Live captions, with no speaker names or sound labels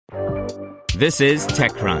This is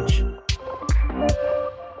TechCrunch.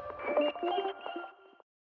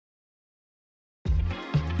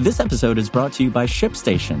 This episode is brought to you by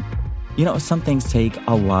ShipStation. You know, some things take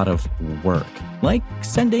a lot of work, like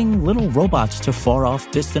sending little robots to far-off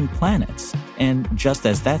distant planets. And just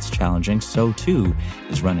as that's challenging, so too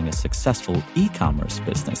is running a successful e-commerce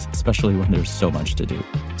business, especially when there's so much to do.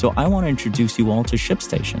 So I want to introduce you all to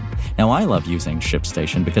ShipStation. Now, I love using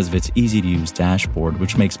ShipStation because of its easy-to-use dashboard,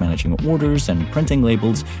 which makes managing orders and printing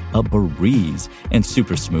labels a breeze and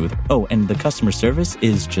super smooth. Oh, and the customer service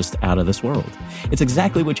is just out of this world. It's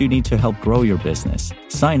exactly what you need to help grow your business.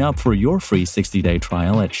 Sign up for your free 60-day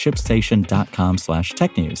trial at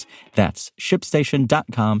shipstation.com/technews. That's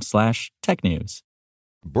shipstation.com/technews.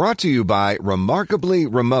 Brought to you by Remarkably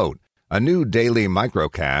Remote, a new daily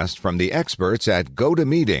microcast from the experts at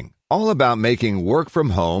GoToMeeting, all about making work from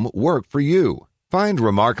home work for you. Find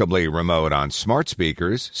Remarkably Remote on smart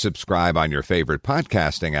speakers, subscribe on your favorite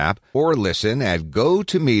podcasting app, or listen at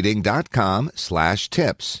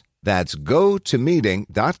gotomeeting.com/tips. That's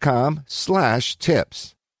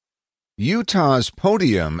gotomeeting.com/tips. Utah's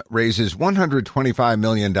Podium raises $125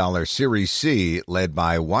 million Series C led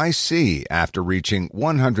by YC after reaching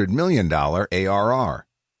 $100 million ARR.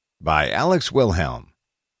 By Alex Wilhelm.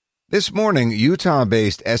 This morning,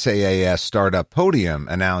 Utah-based SaaS startup Podium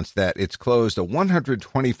announced that it's closed a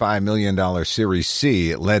 $125 million Series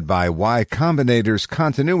C led by Y Combinator's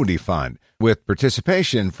Continuity Fund, with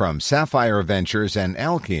participation from Sapphire Ventures and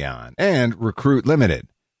Alkeon and Recruit Limited.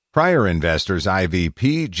 Prior investors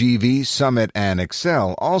IVP, GV, Summit, and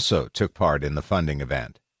Accel also took part in the funding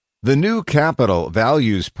event. The new capital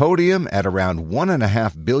values Podium at around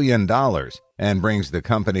 $1.5 billion and brings the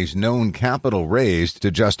company's known capital raised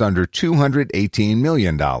to just under $218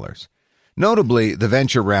 million. Notably, the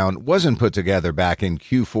venture round wasn't put together back in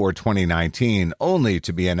Q4 2019 only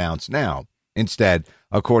to be announced now. Instead,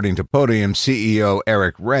 according to Podium CEO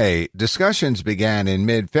Eric Ray, discussions began in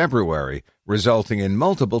mid-February, resulting in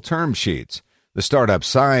multiple term sheets. The startup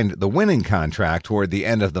signed the winning contract toward the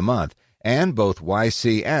end of the month, and both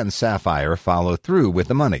YC and Sapphire followed through with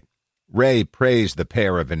the money. Ray praised the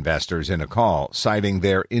pair of investors in a call, citing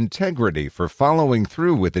their integrity for following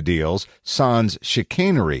through with the deals sans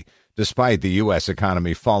chicanery, despite the U.S.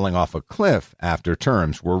 economy falling off a cliff after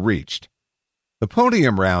terms were reached. The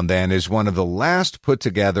Podium round, then, is one of the last put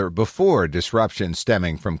together before disruption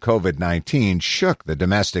stemming from COVID-19 shook the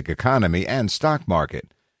domestic economy and stock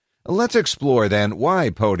market. Let's explore, then, why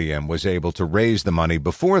Podium was able to raise the money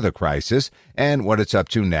before the crisis and what it's up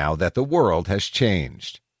to now that the world has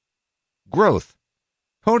changed. Growth.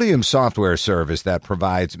 Podium's software service that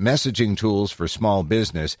provides messaging tools for small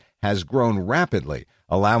business has grown rapidly,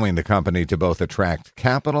 allowing the company to both attract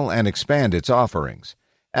capital and expand its offerings.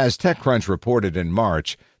 As TechCrunch reported in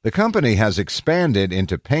March, the company has expanded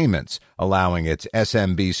into payments, allowing its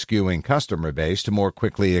SMB-skewing customer base to more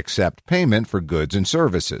quickly accept payment for goods and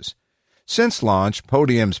services. Since launch,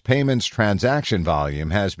 Podium's payments transaction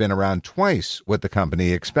volume has been around twice what the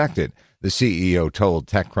company expected, the CEO told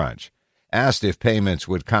TechCrunch. Asked if payments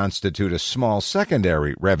would constitute a small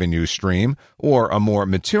secondary revenue stream or a more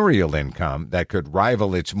material income that could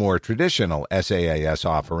rival its more traditional SaaS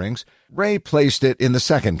offerings, Ray placed it in the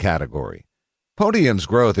second category. Podium's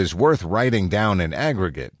growth is worth writing down in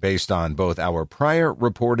aggregate based on both our prior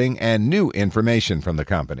reporting and new information from the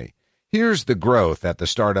company. Here's the growth that the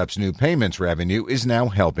startup's new payments revenue is now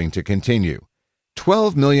helping to continue.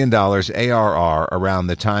 $12 million ARR around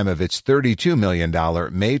the time of its $32 million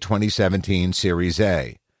May 2017 Series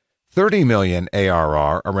A. $30 million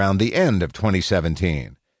ARR around the end of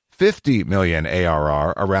 2017. $50 million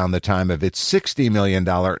ARR around the time of its $60 million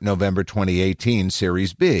November 2018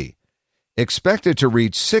 Series B. Expected to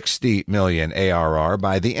reach $60 million ARR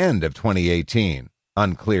by the end of 2018.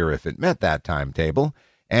 Unclear if it met that timetable.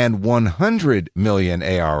 And $100 million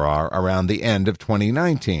ARR around the end of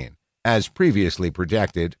 2019. As previously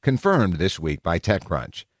projected, confirmed this week by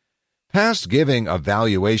TechCrunch. Past giving a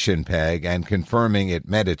valuation peg and confirming it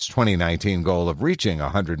met its 2019 goal of reaching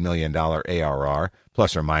 $100 million ARR,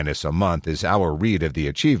 plus or minus a month is our read of the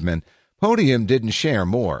achievement, Podium didn't share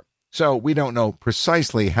more. So we don't know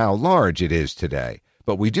precisely how large it is today,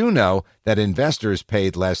 but we do know that investors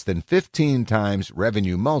paid less than 15 times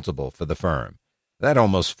revenue multiple for the firm. That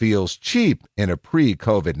almost feels cheap in a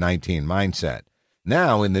pre-COVID-19 mindset.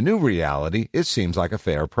 Now, in the new reality, it seems like a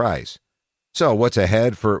fair price. So what's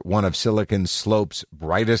ahead for one of Silicon Slope's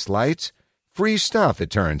brightest lights? Free stuff,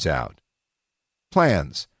 it turns out.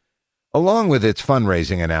 Plans. Along with its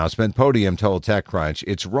fundraising announcement, Podium told TechCrunch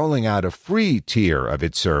it's rolling out a free tier of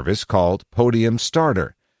its service called Podium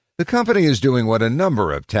Starter. The company is doing what a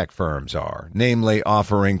number of tech firms are, namely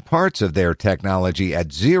offering parts of their technology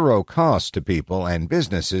at zero cost to people and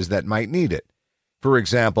businesses that might need it. For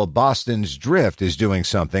example, Boston's Drift is doing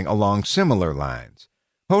something along similar lines.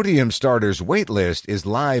 Podium Starter's waitlist is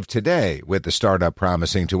live today, with the startup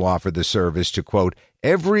promising to offer the service to, quote,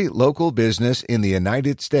 every local business in the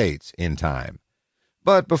United States in time.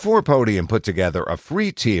 But before Podium put together a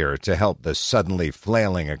free tier to help the suddenly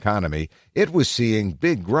flailing economy, it was seeing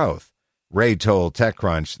big growth. Ray told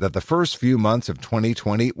TechCrunch that the first few months of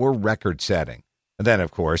 2020 were record-setting. Then, of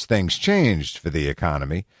course, things changed for the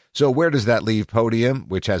economy. So where does that leave Podium,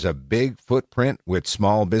 which has a big footprint with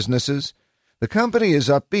small businesses? The company is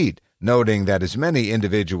upbeat, noting that as many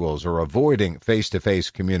individuals are avoiding face-to-face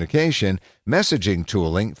communication, messaging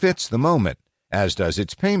tooling fits the moment, as does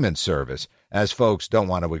its payment service, as folks don't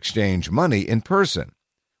want to exchange money in person.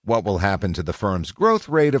 What will happen to the firm's growth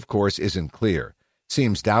rate, of course, isn't clear. It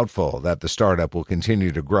seems doubtful that the startup will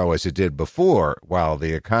continue to grow as it did before while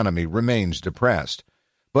the economy remains depressed.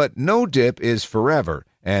 But no dip is forever,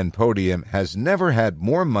 and Podium has never had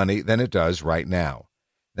more money than it does right now.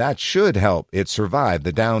 That should help it survive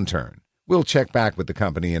the downturn. We'll check back with the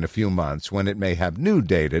company in a few months when it may have new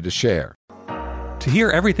data to share. To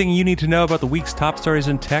hear everything you need to know about the week's top stories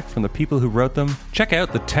in tech from the people who wrote them, check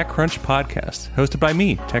out the TechCrunch podcast, hosted by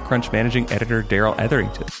me, TechCrunch managing editor Daryl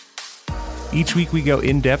Etherington. Each week we go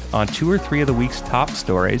in-depth on 2 or 3 of the week's top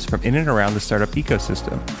stories from in and around the startup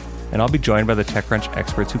ecosystem, and I'll be joined by the TechCrunch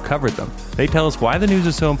experts who covered them. They tell us why the news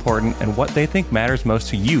is so important and what they think matters most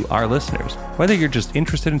to you, our listeners, whether you're just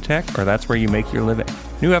interested in tech or that's where you make your living.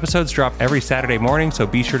 New episodes drop every Saturday morning, so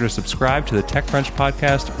be sure to subscribe to the TechCrunch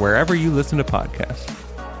podcast wherever you listen to podcasts.